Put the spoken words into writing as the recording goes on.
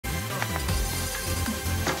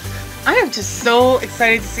I am just so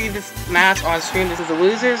excited to see this match on stream. This is the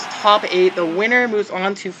losers top 8. The winner moves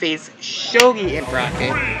on to face Shogi in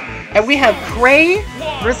bracket. And we have Krey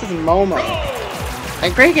versus Momo.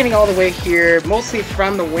 And Krey getting all the way here, mostly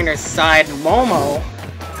from the winner's side. Momo,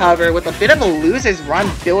 however, with a bit of a loser's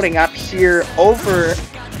run building up here over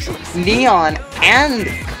Neon and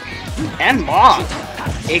Mob,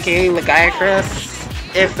 aka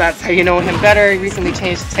Legiacrus, if that's how you know him better. He recently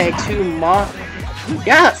changed his tag to Mob.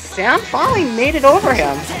 Yeah, Sam finally made it over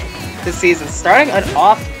him this season, starting it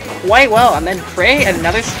off quite well. And then Krey,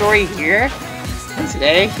 another story here. And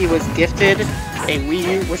today he was gifted a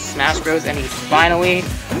Wii U with Smash Bros. And he finally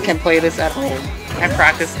can play this at home and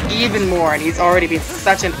practice even more. And he's already been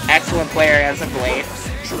such an excellent player as of late.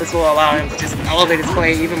 This will allow him to just elevate his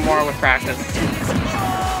play even more with practice.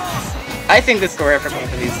 I think the story for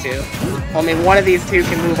both of these two. Only one of these two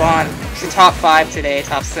can move on to top 5 today,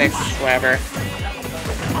 top 6, whatever.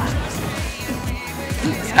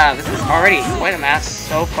 This is already quite a match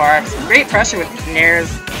so far. Some great pressure with Nair's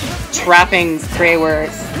trapping Krey where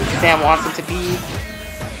Sam wants him to be.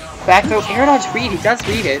 Back throw, air dodge read. He does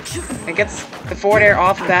read it. And gets the forward air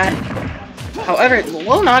off of that. However, a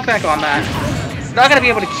little knockback on that. He's not going to be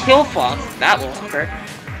able to kill Fox. That will hurt.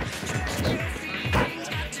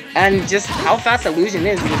 And just how fast Illusion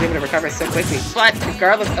is, he was able to recover so quickly. But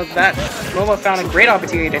regardless of that, Momo found a great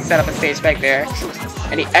opportunity to set up a stage back there.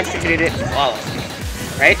 And he executed it flawlessly.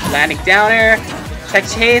 Right? Landing down air. Tech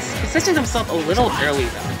chase. Positioned himself a little early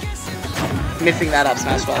though. Missing that up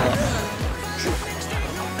smash follow-up.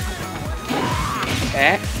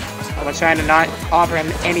 Okay. I'm trying to not offer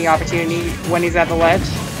him any opportunity when he's at the ledge.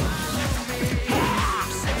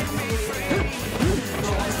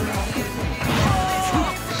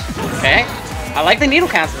 Okay. I like the needle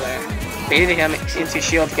cancel there. Baiting him into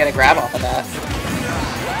shield to get a grab off of that.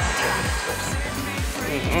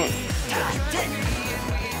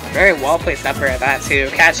 Very well placed up at that too.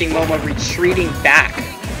 Catching Momo retreating back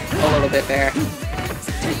a little bit there.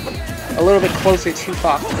 A little bit closer to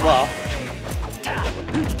Fox as well.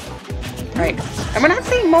 Right. And we're not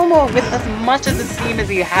seeing Momo with as much of the steam as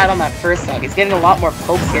he had on that first stock. He's getting a lot more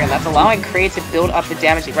pokes here, and that's allowing Krey to build up the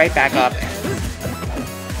damage right back up.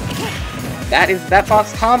 That is that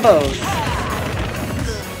Fox combos.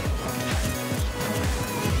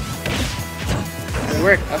 Good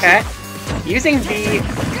work, okay. Using the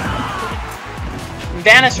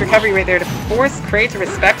Vanish recovery right there to force Krey to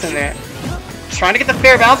respect him there. Trying to get the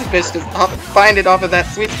fair bouncy fish to find it off of that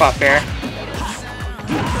sweet spot there.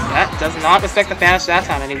 That does not respect the Vanish that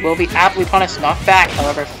time, and he will be aptly punished, knocked back,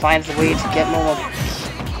 however, finds a way to get Momo,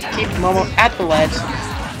 keep Momo at the ledge.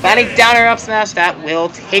 Landing down air up smash, that will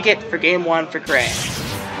take it for game 1 for Krey.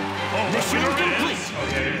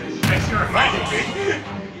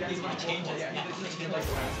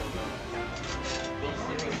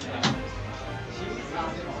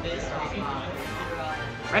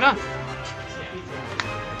 Right on.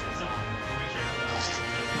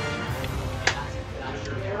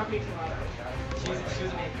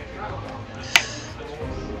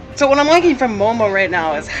 So what I'm liking from Momo right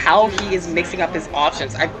now is how he is mixing up his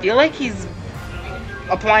options. I feel like he's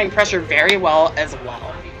applying pressure very well as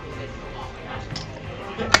well.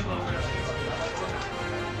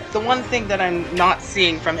 The one thing that I'm not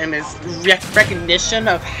seeing from him is recognition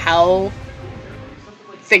of how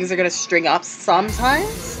things are going to string up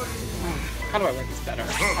sometimes. How do I work this better?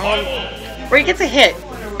 Where he gets a hit,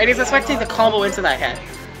 and he's expecting to combo into that hit.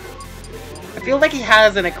 I feel like he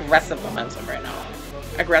has an aggressive momentum right now.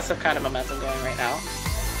 Aggressive kind of momentum going right now.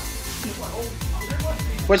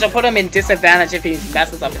 Which will put him in disadvantage if he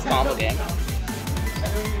messes up his combo game.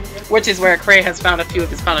 Which is where Krey has found a few of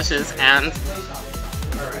his punishes and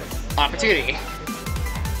opportunity.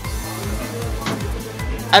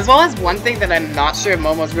 As well as one thing that I'm not sure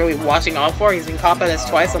Momo's really watching out for, he's been caught by this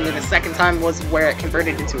twice, only the second time was where it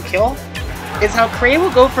converted into a kill, is how Krey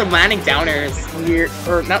will go for landing down airs near,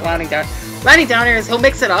 or not landing down airs, he'll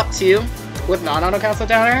mix it up too, with non-auto cancel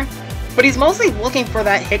down air, but he's mostly looking for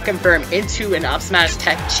that hit confirm into an up smash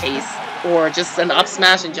tech chase, or just an up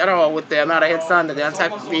smash in general with the amount of hits done, the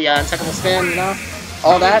untechable spin, you know,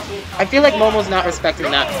 all that. I feel like Momo's not respecting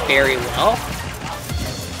that very well,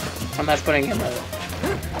 and that's putting him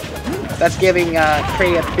that's giving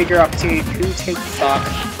Krey a bigger opportunity to take the stock.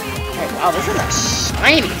 Oh, wow, this is a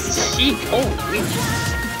shiny sheep. Holy.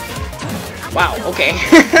 Wow, okay.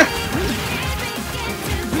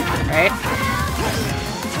 Alright.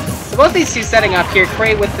 So both these two setting up here,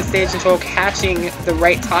 Krey with the stage control, catching the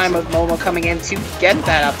right time of Momo coming in to get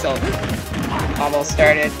that up tilt. Almost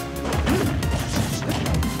started.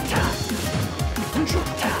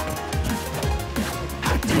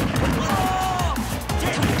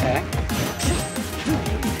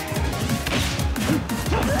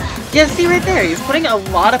 Yeah, see right there, he's putting a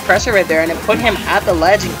lot of pressure right there, and it put him at the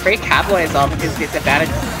ledge, and Krey capitalized off of his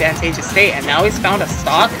disadvantageous state, and now he's found a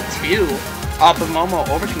stock too off of Momo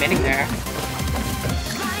overcommitting there.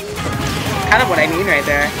 Kind of what I mean right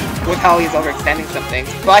there, with how he's overextending something.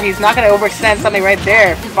 But he's not going to overextend something right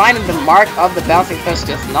there, finding the mark of the bouncing fish,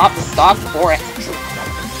 just not the stock for it.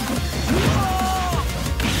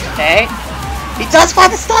 Okay, he does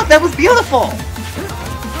find the stock, that was beautiful!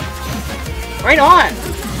 Right on!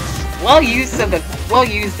 Well used the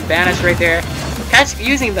banish right there.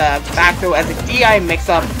 Using the back throw as a DI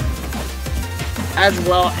mix-up as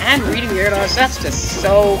well, and reading the air dodge. That's just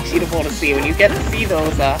so beautiful to see when you get to see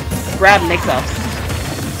those grab mix-ups.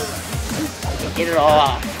 Get it all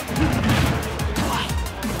off.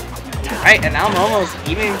 Alright, and now Momo's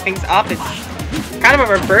evening things up. It's kind of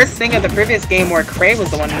a reverse thing of the previous game where Krey was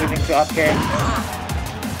the one moving to up here.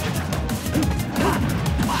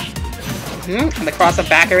 And the cross-up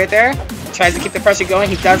backer right there. Tries to keep the pressure going.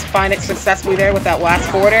 He does find it successfully there with that last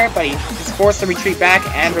forwarder, but he is forced to retreat back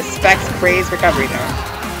and respects Krey's recovery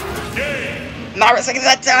there. Not respecting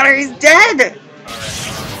that downer, he's dead!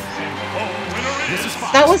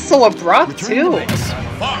 That was so abrupt too.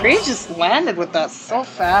 Krey just landed with that so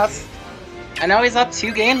fast. And now he's up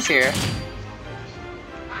 2 games here.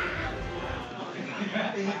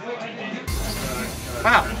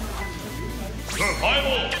 Wow.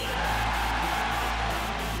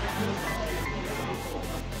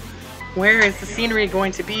 Where is the scenery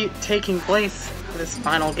going to be taking place for this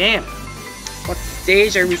final game? What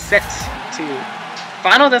stage are we set to?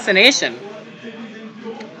 Final destination.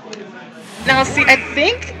 Now see, I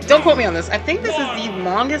think, don't quote me on this, I think this is the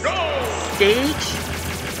longest stage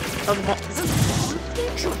of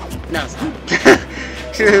no, it's not.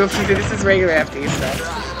 This is regular FD stuff.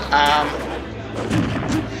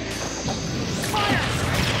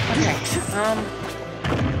 Okay,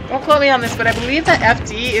 don't quote me on this, but I believe that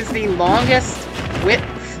FD is the longest width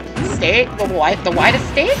stage, the widest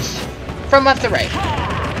stage from left to right,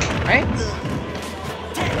 right?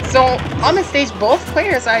 So on this stage, both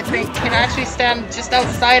players, I think, can actually stand just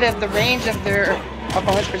outside of the range of their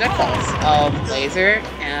opponent's projectiles of laser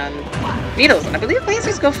and needles, and I believe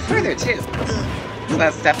lasers go further too. So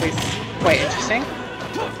that's definitely quite interesting.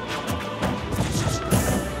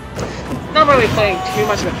 Not really playing too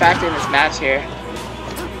much of a factor in this match here.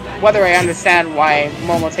 Whether I understand why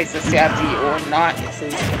Momo takes this to FD or not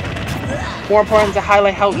is more important to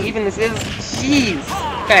highlight how even this is. Jeez.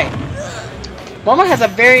 Okay. Momo has a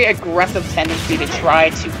very aggressive tendency to try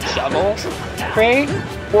to juggle Krey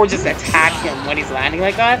or just attack him when he's landing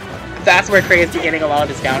like that. That's where Krey is beginning a lot of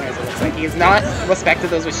his downers, it looks like. He has not respected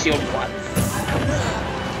those with shield once.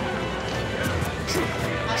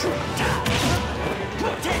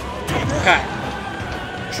 Okay.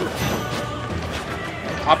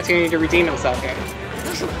 Opportunity to redeem himself here.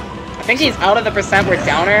 I think he's out of the percent where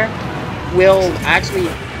downer will actually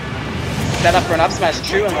set up for an up smash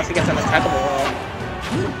true unless he gets an attackable roll.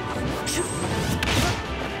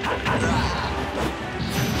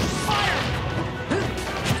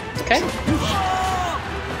 Okay.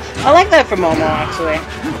 I like that from Momo, actually.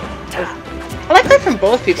 I like that from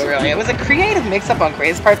both people, really. It was a creative mix-up on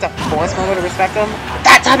Krey's part to force Momo to respect him.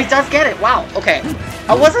 That time he does get it! Wow, okay.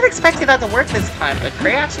 I wasn't expecting that to work this time, but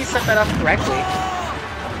Krey actually set that up correctly.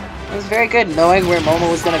 It was very good knowing where Momo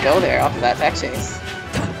was going to go there off of that tech chase.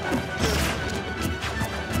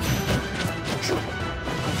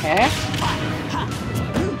 Okay.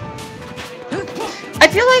 I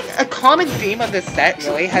feel like a common theme of this set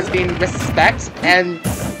really has been respect and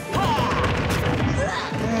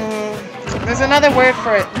there's another word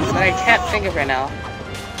for it that I can't think of right now.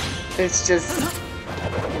 It's just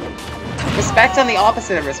respect on the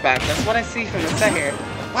opposite of respect. That's what I see from the set here.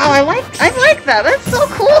 Wow, I like that. That's so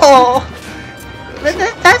cool.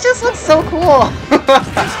 That just looks so cool.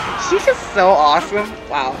 Sheik is so awesome.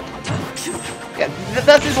 Wow. Yeah,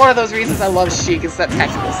 that's just one of those reasons I love Sheik, is that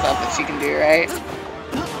technical stuff that she can do, right?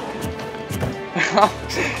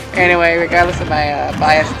 Anyway, regardless of my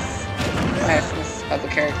biasness of the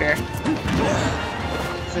character,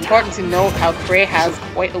 it's important to note how Krey has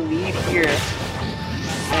quite a lead here.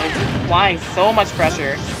 And he's applying so much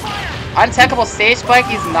pressure. Untechable stage spike,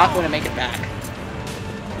 he's not going to make it back.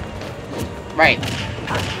 Right.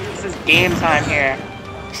 This is game time here.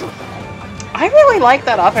 I really like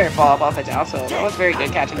that up air follow-up off the down, so that was very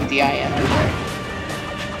good catching the DIN.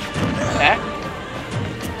 Okay.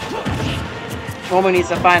 Momo needs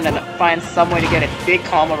to find some way to get a big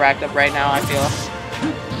combo racked up right now, I feel.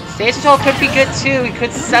 Stage control could be good too. He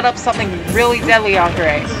could set up something really deadly on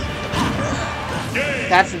Krey.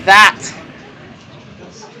 That's that.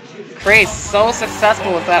 Krey so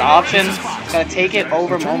successful with that option. Gonna take it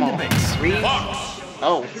over Momo. 3.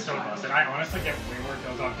 Oh.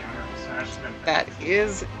 That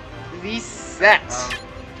is the set.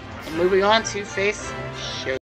 Moving on to face Shogi.